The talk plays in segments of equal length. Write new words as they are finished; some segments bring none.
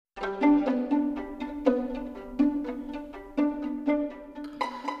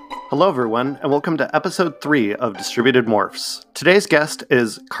Hello, everyone, and welcome to episode 3 of Distributed Morphs. Today's guest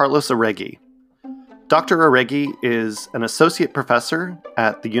is Carlos Oregui. Dr. Oregui is an associate professor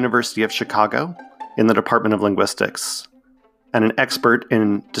at the University of Chicago in the Department of Linguistics and an expert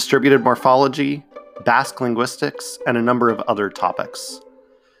in distributed morphology, Basque linguistics, and a number of other topics.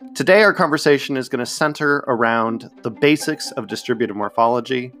 Today, our conversation is going to center around the basics of distributed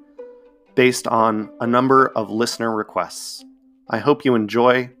morphology based on a number of listener requests. I hope you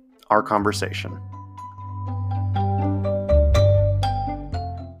enjoy our conversation.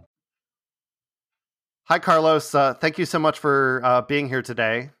 Hi, Carlos. Thank you so much for being here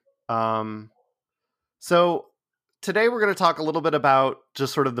today. So today we're going to talk a little bit about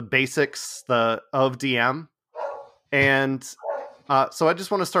just sort of the basics of DM. And so I just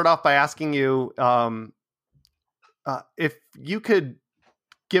want to start off by asking you if you could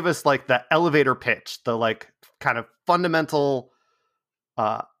give us like the elevator pitch, the like kind of fundamental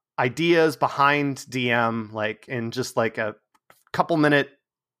ideas behind DM, like in just like a couple minute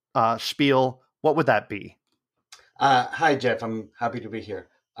spiel. What would that be? Hi, Jeff. I'm happy to be here.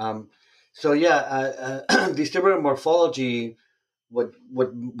 Distributed morphology.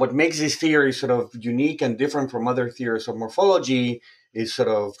 What makes this theory sort of unique and different from other theories of morphology is sort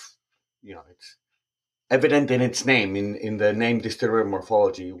of, it's evident in its name, in the name distributed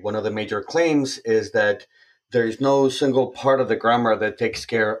morphology. One of the major claims is that there is no single part of the grammar that takes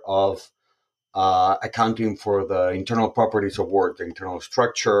care of accounting for the internal properties of words, the internal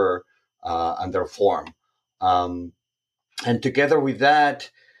structure, and their form. And together with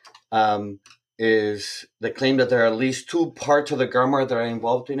that is the claim that there are at least two parts of the grammar that are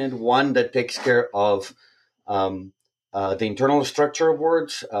involved in it. One that takes care of the internal structure of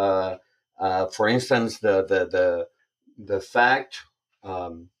words. For instance, the fact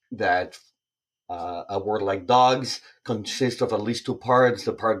that a word like dogs consists of at least two parts: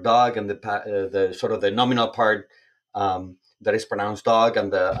 the part dog and the sort of the nominal part that is pronounced dog,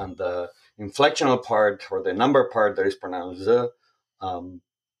 and the inflectional part or the number part that is pronounced z.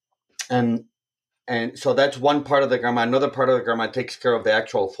 And so that's one part of the grammar. Another part of the grammar takes care of the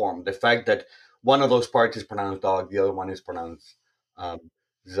actual form, the fact that one of those parts is pronounced dog, the other one is pronounced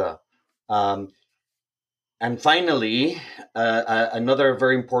z. And finally, another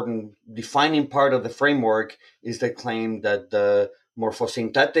very important defining part of the framework is the claim that the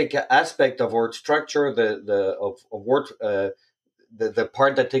morphosyntactic aspect of word structure, the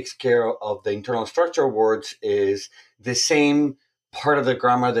part that takes care of the internal structure of words, is the same part of the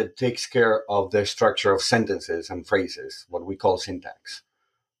grammar that takes care of the structure of sentences and phrases, what we call syntax.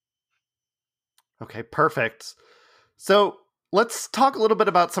 Okay, perfect. So let's talk a little bit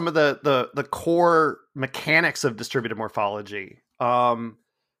about some of the core mechanics of distributed morphology.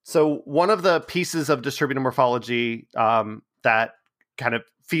 So one of the pieces of distributed morphology that kind of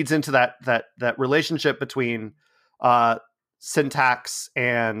feeds into that relationship between syntax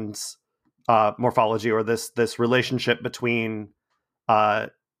and morphology, or this relationship between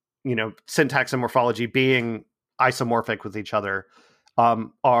syntax and morphology being isomorphic with each other,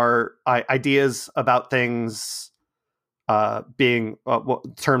 are ideas about things being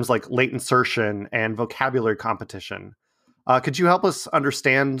terms like late insertion and vocabulary competition. Could you help us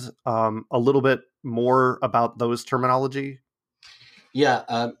understand a little bit more about those terminology?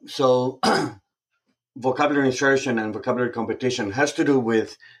 Yeah. So vocabulary insertion and vocabulary competition has to do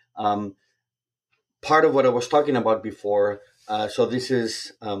with part of what I was talking about before. So this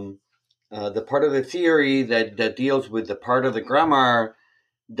is the part of the theory that deals with the part of the grammar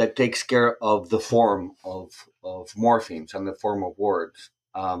that takes care of the form of morphemes and the form of words.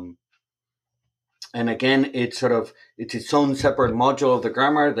 And again, it's its own separate module of the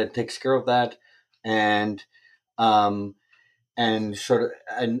grammar that takes care of that. And the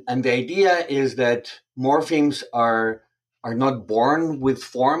idea is that morphemes are not born with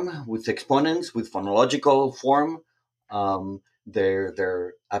form, with exponents, with phonological form.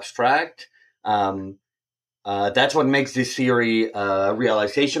 They're abstract. That's what makes this theory a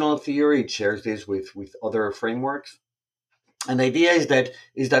realizational theory. It shares this with other frameworks. And the idea is that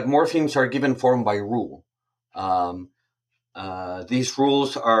morphemes are given form by rule. These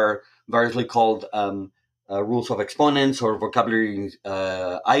rules are variously called rules of exponents, or vocabulary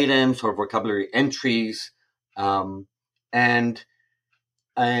items, or vocabulary entries. And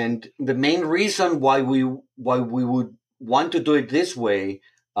the main reason why we would want to do it this way,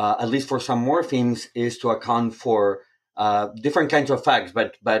 at least for some morphemes, is to account for different kinds of facts,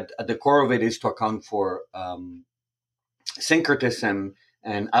 but at the core of it is to account for syncretism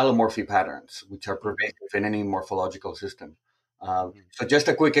and allomorphy patterns, which are pervasive in any morphological system. So just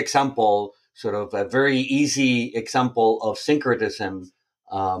a quick example, sort of a very easy example of syncretism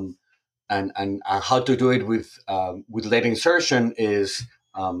and how to do it with late insertion is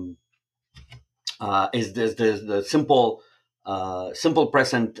the simple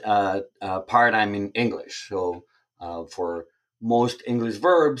present paradigm in English. So for most English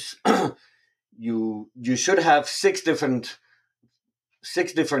verbs, you should have six different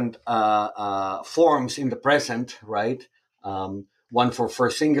forms in the present, right? One for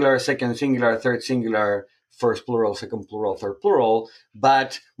first singular, second singular, third singular, first plural, second plural, third plural.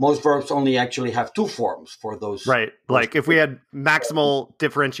 But most verbs only actually have two forms for those. Right. Like if we had maximal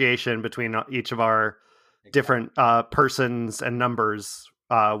differentiation between each of our different persons and numbers,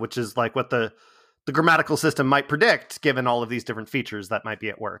 which is like what the grammatical system might predict, given all of these different features that might be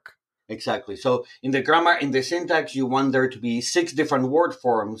at work. Exactly. So in the grammar, in the syntax, you want there to be six different word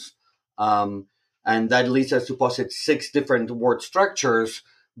forms, and that leads us to posit six different word structures,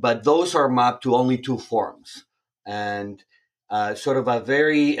 but those are mapped to only two forms. And sort of a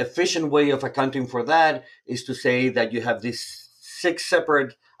very efficient way of accounting for that is to say that you have these six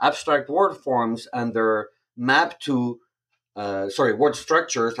separate abstract word forms, and they're mapped to word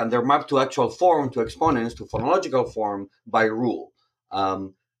structures, and they're mapped to actual form, to exponents, to phonological form by rule.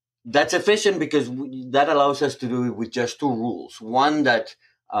 That's efficient because that allows us to do it with just two rules. One that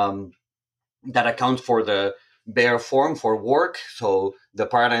accounts for the bare form for work. So the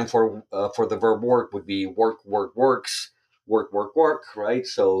paradigm for the verb work would be work, work, works, work, work, work, right?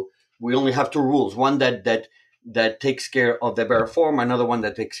 So we only have two rules. One that takes care of the bare form. Another one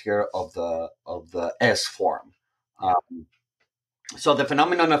that takes care of the S form. So the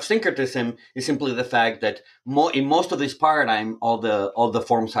phenomenon of syncretism is simply the fact that in most of this paradigm, all the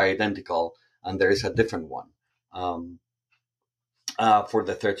forms are identical, and there is a different one for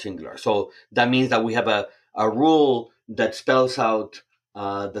the third singular. So that means that we have a rule that spells out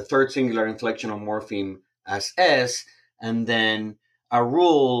the third singular inflectional morpheme as S, and then a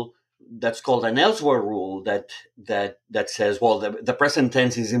rule that's called an elsewhere rule that says, well, the present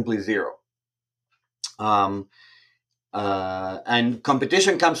tense is simply zero. And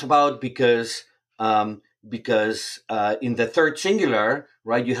competition comes about because in the third singular,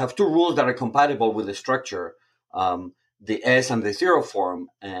 right, you have two rules that are compatible with the structure, the S and the zero form,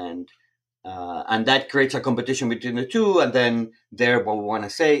 and that creates a competition between the two. And then what we want to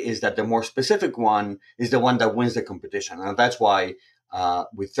say is that the more specific one is the one that wins the competition, and that's why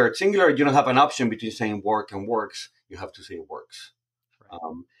with third singular you don't have an option between saying work and works. You have to say works. Right.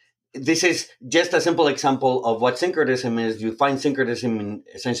 This is just a simple example of what syncretism is. You find syncretism in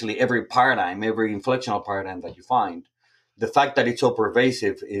essentially every paradigm, every inflectional paradigm that you find. The fact that it's so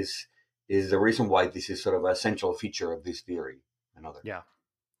pervasive is the reason why this is sort of a central feature of this theory. Yeah.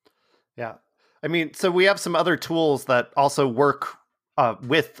 I mean, so we have some other tools that also work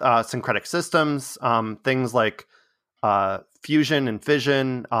with syncretic systems, things like fusion and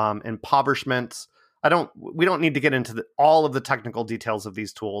fission, impoverishment. We don't need to get into all of the technical details of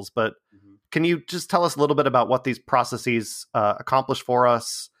these tools, but can you just tell us a little bit about what these processes accomplish for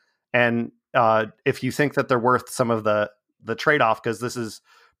us, and if you think that they're worth some of the trade-off? Because this is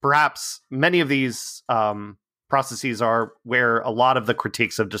perhaps many of these processes are where a lot of the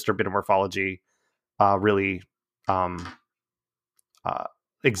critiques of distributive morphology really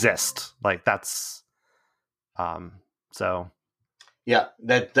exist. Like that's so. Yeah,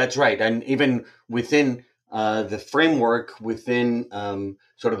 that's right. And even within the framework, within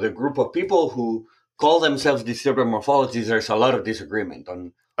sort of the group of people who call themselves distributive morphologists, there's a lot of disagreement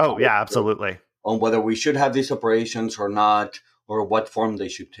on. Absolutely. On whether we should have these operations or not, or what form they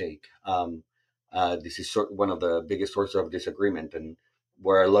should take. This is one of the biggest sources of disagreement, and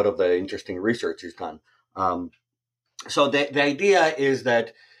where a lot of the interesting research is done. So the idea is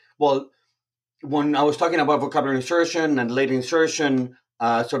that, well, when I was talking about vocabulary insertion and late insertion,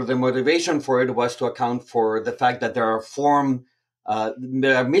 sort of the motivation for it was to account for the fact that there are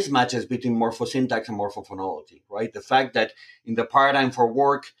mismatches between morphosyntax and morphophonology, right? The fact that in the paradigm for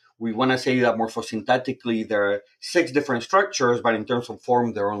work, we want to say that morphosyntactically there are six different structures, but in terms of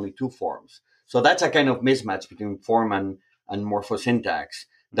form, there are only two forms. So that's a kind of mismatch between form and morphosyntax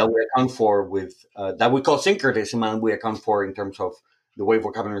that we account for with, that we call syncretism, and we account for in terms of the way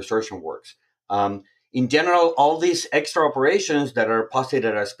vocabulary insertion works. In general, all these extra operations that are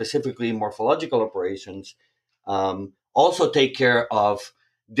posited as specifically morphological operations also take care of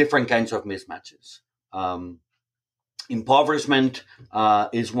different kinds of mismatches. Impoverishment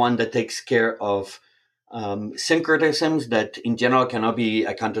is one that takes care of syncretisms that in general cannot be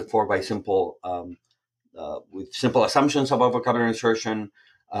accounted for by with simple assumptions about vocabulary insertion.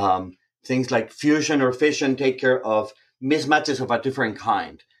 Things like fusion or fission take care of mismatches of a different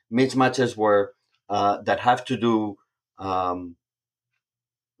kind. Mismatches that have to do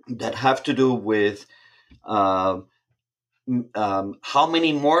that have to do with uh, how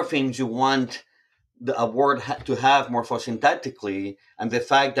many morphemes you want a word to have morphosyntactically, and the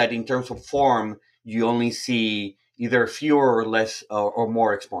fact that in terms of form, you only see either fewer or less or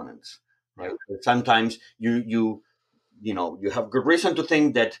more exponents. Right? Yeah. Sometimes you have good reason to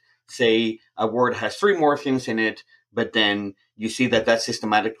think that, say, a word has three morphemes in it, but then you see that that's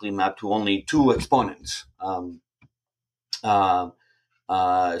systematically mapped to only two exponents.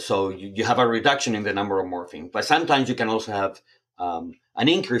 Uh, so you have a reduction in the number of morphemes, but sometimes you can also have an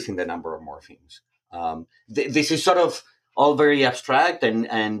increase in the number of morphemes. This is sort of all very abstract,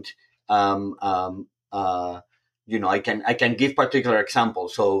 and um, um, uh, I can give particular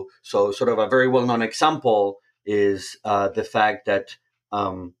examples. So sort of a very well known example is the fact that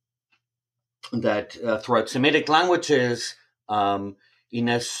throughout Semitic languages, in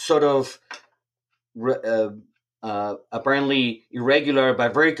a sort of apparently irregular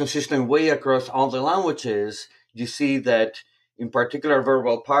but very consistent way across all the languages, you see that in particular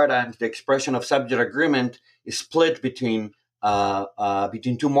verbal paradigms, the expression of subject agreement is split between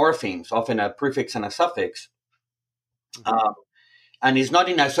two morphemes, often a prefix and a suffix, uh, and it's not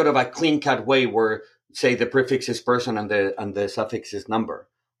in a sort of a clean cut way where, say, the prefix is person and the suffix is number.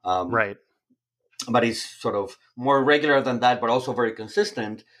 Right. But it's sort of more regular than that, but also very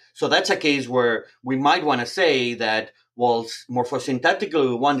consistent. So that's a case where we might want to say that, well, morphosyntactically,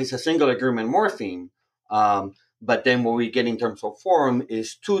 we want is a single agreement morpheme, but then what we get in terms of form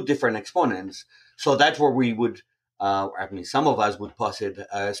is two different exponents. So that's where we would, some of us would posit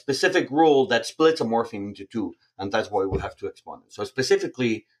a specific rule that splits a morpheme into two, and that's why we have two exponents. So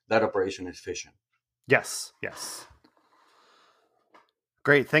specifically, that operation is fission. Yes.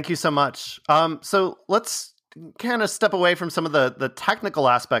 Great. Thank you so much. So let's kind of step away from some of the technical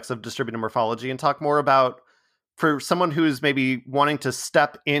aspects of distributed morphology and talk more about, for someone who's maybe wanting to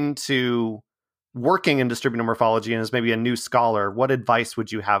step into working in distributed morphology and is maybe a new scholar, what advice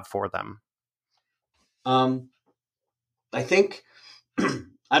would you have for them? I think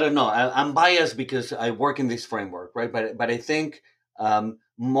I don't know. I'm biased because I work in this framework, right? But I think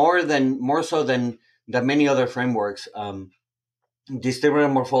more so than many other frameworks, distributed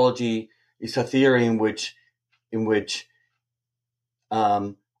morphology is a theory in which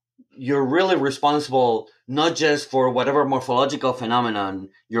you're really responsible not just for whatever morphological phenomenon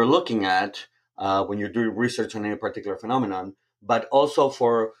you're looking at when you're doing research on any particular phenomenon, but also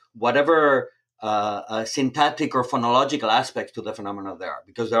for whatever syntactic or phonological aspects to the phenomenon there are,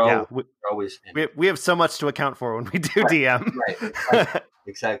 because they're always we have so much to account for when we do DM. Right.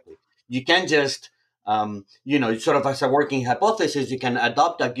 Exactly. You can't just sort of as a working hypothesis, you can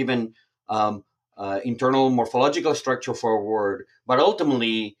adopt a given internal morphological structure for a word, but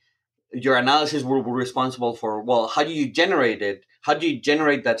ultimately your analysis will be responsible for, well, how do you generate it? How do you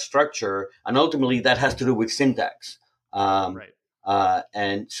generate that structure? And ultimately that has to do with syntax. Right.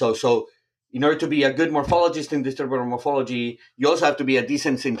 And so in order to be a good morphologist in distributed morphology, you also have to be a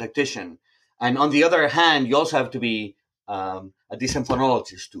decent syntactician. And on the other hand, you also have to be a decent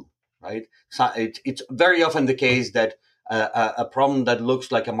phonologist too, right? So it's very often the case that a problem that looks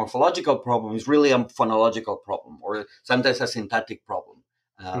like a morphological problem is really a phonological problem, or sometimes a syntactic problem,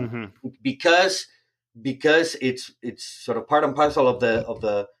 because it's sort of part and parcel of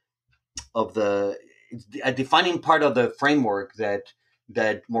the it's a defining part of the framework that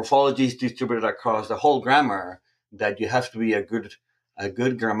morphology is distributed across the whole grammar. That you have to be a good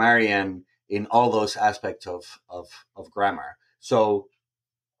grammarian in all those aspects of grammar. So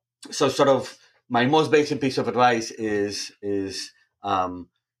sort of my most basic piece of advice is um,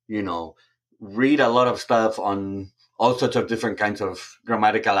 read a lot of stuff on all sorts of different kinds of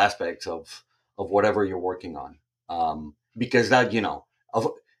grammatical aspects of whatever you're working on, because that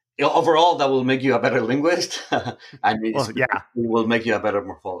overall that will make you a better linguist, and it will make you a better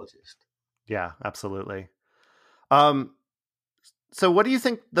morphologist. Yeah, absolutely. So what do you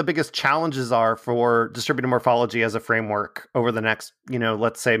think the biggest challenges are for distributed morphology as a framework over the next,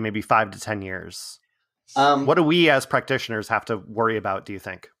 let's say maybe 5 to 10 years? What do we as practitioners have to worry about, do you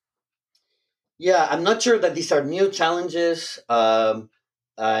think? Yeah, I'm not sure that these are new challenges, and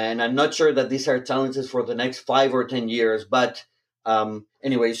I'm not sure that these are challenges for the next 5 or 10 years. But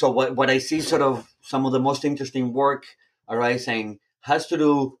anyway, so what I see sort of some of the most interesting work arising has to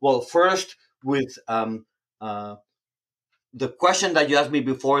do, well, first with the question that you asked me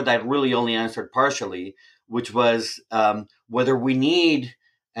before that really only answered partially, which was whether we need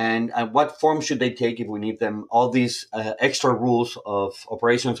and what form should they take if we need them, all these extra rules of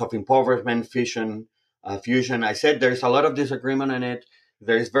operations of impoverishment, fission, fusion. I said there's a lot of disagreement on it.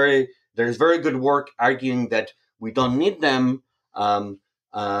 There's very good work arguing that we don't need them.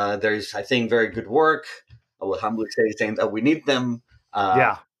 There's, I think, very good work. I will humbly say, saying that we need them.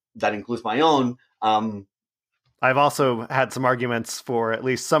 Yeah. That includes my own. I've also had some arguments for at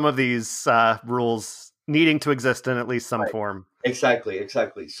least some of these rules needing to exist in at least some form. Exactly.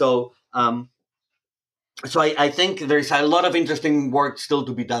 So, I think there's a lot of interesting work still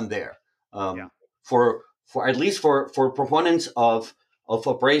to be done there. For at least for proponents of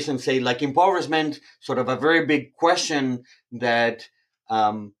operations, say like impoverishment, sort of a very big question that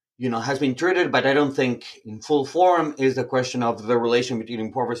has been treated, but I don't think in full form, is the question of the relation between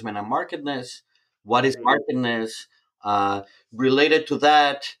impoverishment and markedness. What is markedness? Related to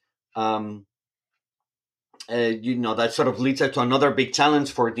that, that sort of leads us to another big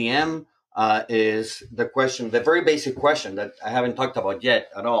challenge for DM, is the very basic question that I haven't talked about yet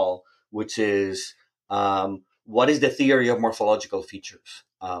at all, which is, what is the theory of morphological features?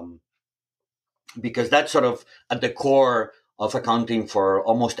 Because that's sort of at the core of accounting for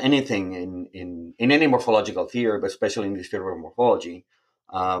almost anything in any morphological theory, but especially in distributive morphology,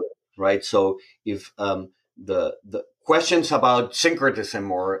 right? So if the questions about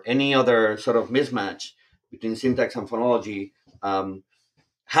syncretism or any other sort of mismatch between syntax and phonology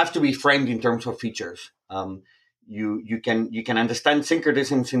have to be framed in terms of features. You can understand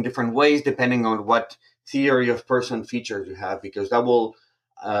syncretisms in different ways depending on what theory of person features you have, because that will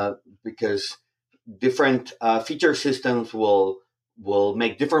because different feature systems will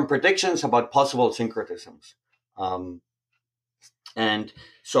make different predictions about possible syncretisms. And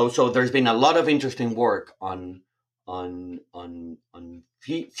so there's been a lot of interesting work on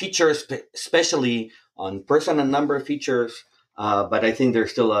features, especially on person and number features. But I think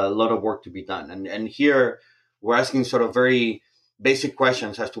there's still a lot of work to be done. And here we're asking sort of very basic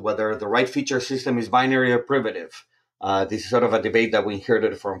questions as to whether the right feature system is binary or privative. This is sort of a debate that we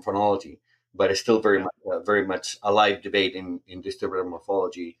inherited from phonology, but it's still very much a live debate in distributive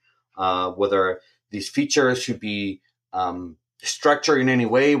morphology, whether these features should be structured in any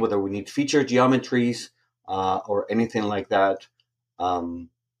way, whether we need feature geometries or anything like that. And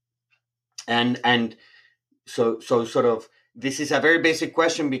so sort of this is a very basic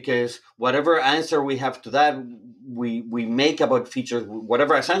question, because whatever answer we have to that, we make about features,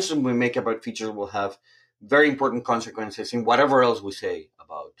 whatever assumption we make about features will have very important consequences in whatever else we say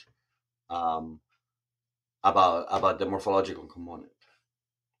about the morphological component.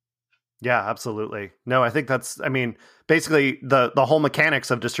 Yeah, absolutely. No, I think basically the whole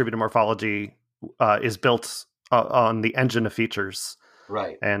mechanics of distributed morphology is built on the engine of features.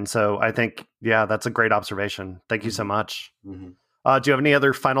 Right. And so I think, that's a great observation. Thank you so much. Mm-hmm. Do you have any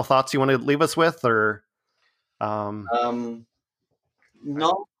other final thoughts you want to leave us with, or? No.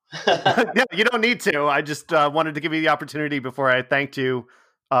 Yeah, you don't need to. I just wanted to give you the opportunity before I thanked you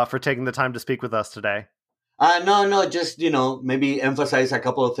for taking the time to speak with us today. No, just, maybe emphasize a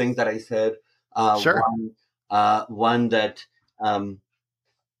couple of things that I said. Sure. One that,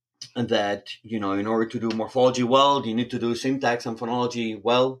 in order to do morphology well, you need to do syntax and phonology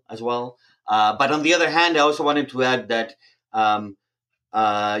well as well. But on the other hand, I also wanted to add that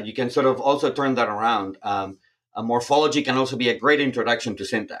you can sort of also turn that around. A morphology can also be a great introduction to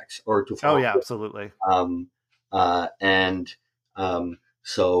syntax or to phonology. Oh, yeah, absolutely.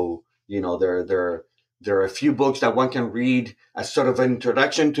 So, there are a few books that one can read as sort of an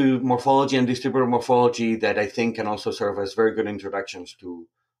introduction to morphology and distributive morphology that I think can also serve as very good introductions to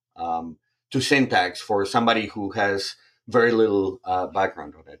syntax for somebody who has very little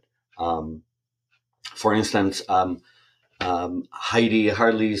background on it. For instance, Heidi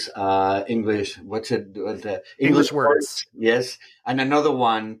Harley's English, English words. Yes. And another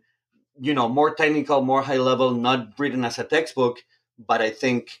one, more technical, more high level, not written as a textbook, but I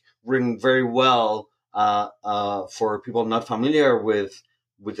think written very well for people not familiar with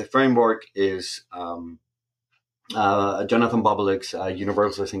the framework, is Jonathan Bobolik's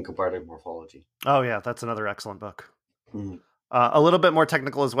Universalist in Comparative Morphology. Oh, yeah, that's another excellent book. Mm-hmm. A little bit more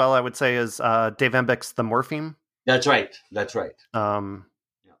technical as well, I would say, is Dave Embick's The Morpheme. That's right.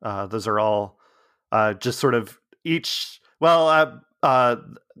 Those are all just sort of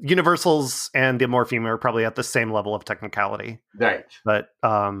universals and the morpheme are probably at the same level of technicality. Right. But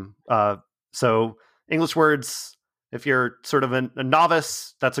so English words, if you're sort of a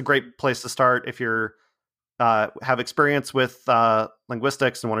novice, that's a great place to start. If you're have experience with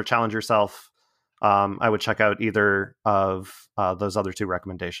linguistics and want to challenge yourself, I would check out either of those other two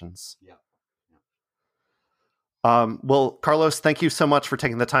recommendations. Yeah. Well, Carlos, thank you so much for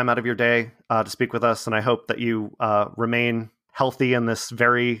taking the time out of your day to speak with us. And I hope that you remain healthy in this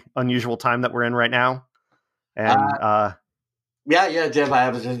very unusual time that we're in right now. And Jeff, I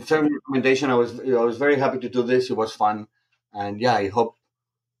have a certain recommendation. I was very happy to do this. It was fun. And I hope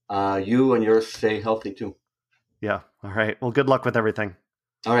You and yours stay healthy too. Yeah. All right. Well, good luck with everything.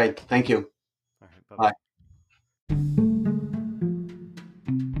 All right. Thank you. All right. Bye-bye. Bye.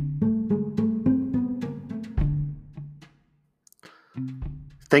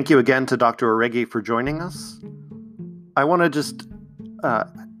 Thank you again to Dr. Oreghi for joining us. I want to just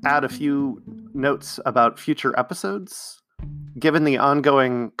add a few notes about future episodes. Given the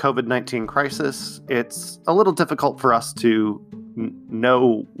ongoing COVID-19 crisis, it's a little difficult for us to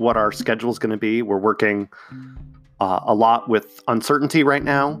know what our schedule is going to be. We're working a lot with uncertainty right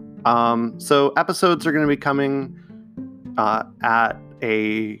now. So episodes are going to be coming at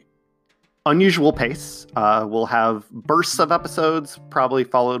a unusual pace. We'll have bursts of episodes, probably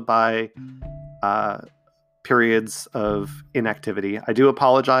followed by periods of inactivity. I do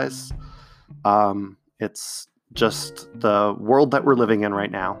apologize. It's just the world that we're living in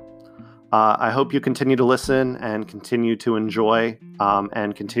right now. I hope you continue to listen and continue to enjoy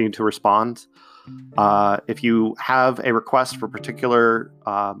and continue to respond. If you have a request for a particular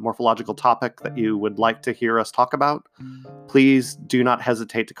morphological topic that you would like to hear us talk about, please do not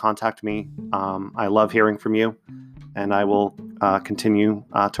hesitate to contact me. I love hearing from you, and I will continue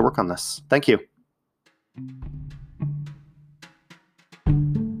to work on this. Thank you.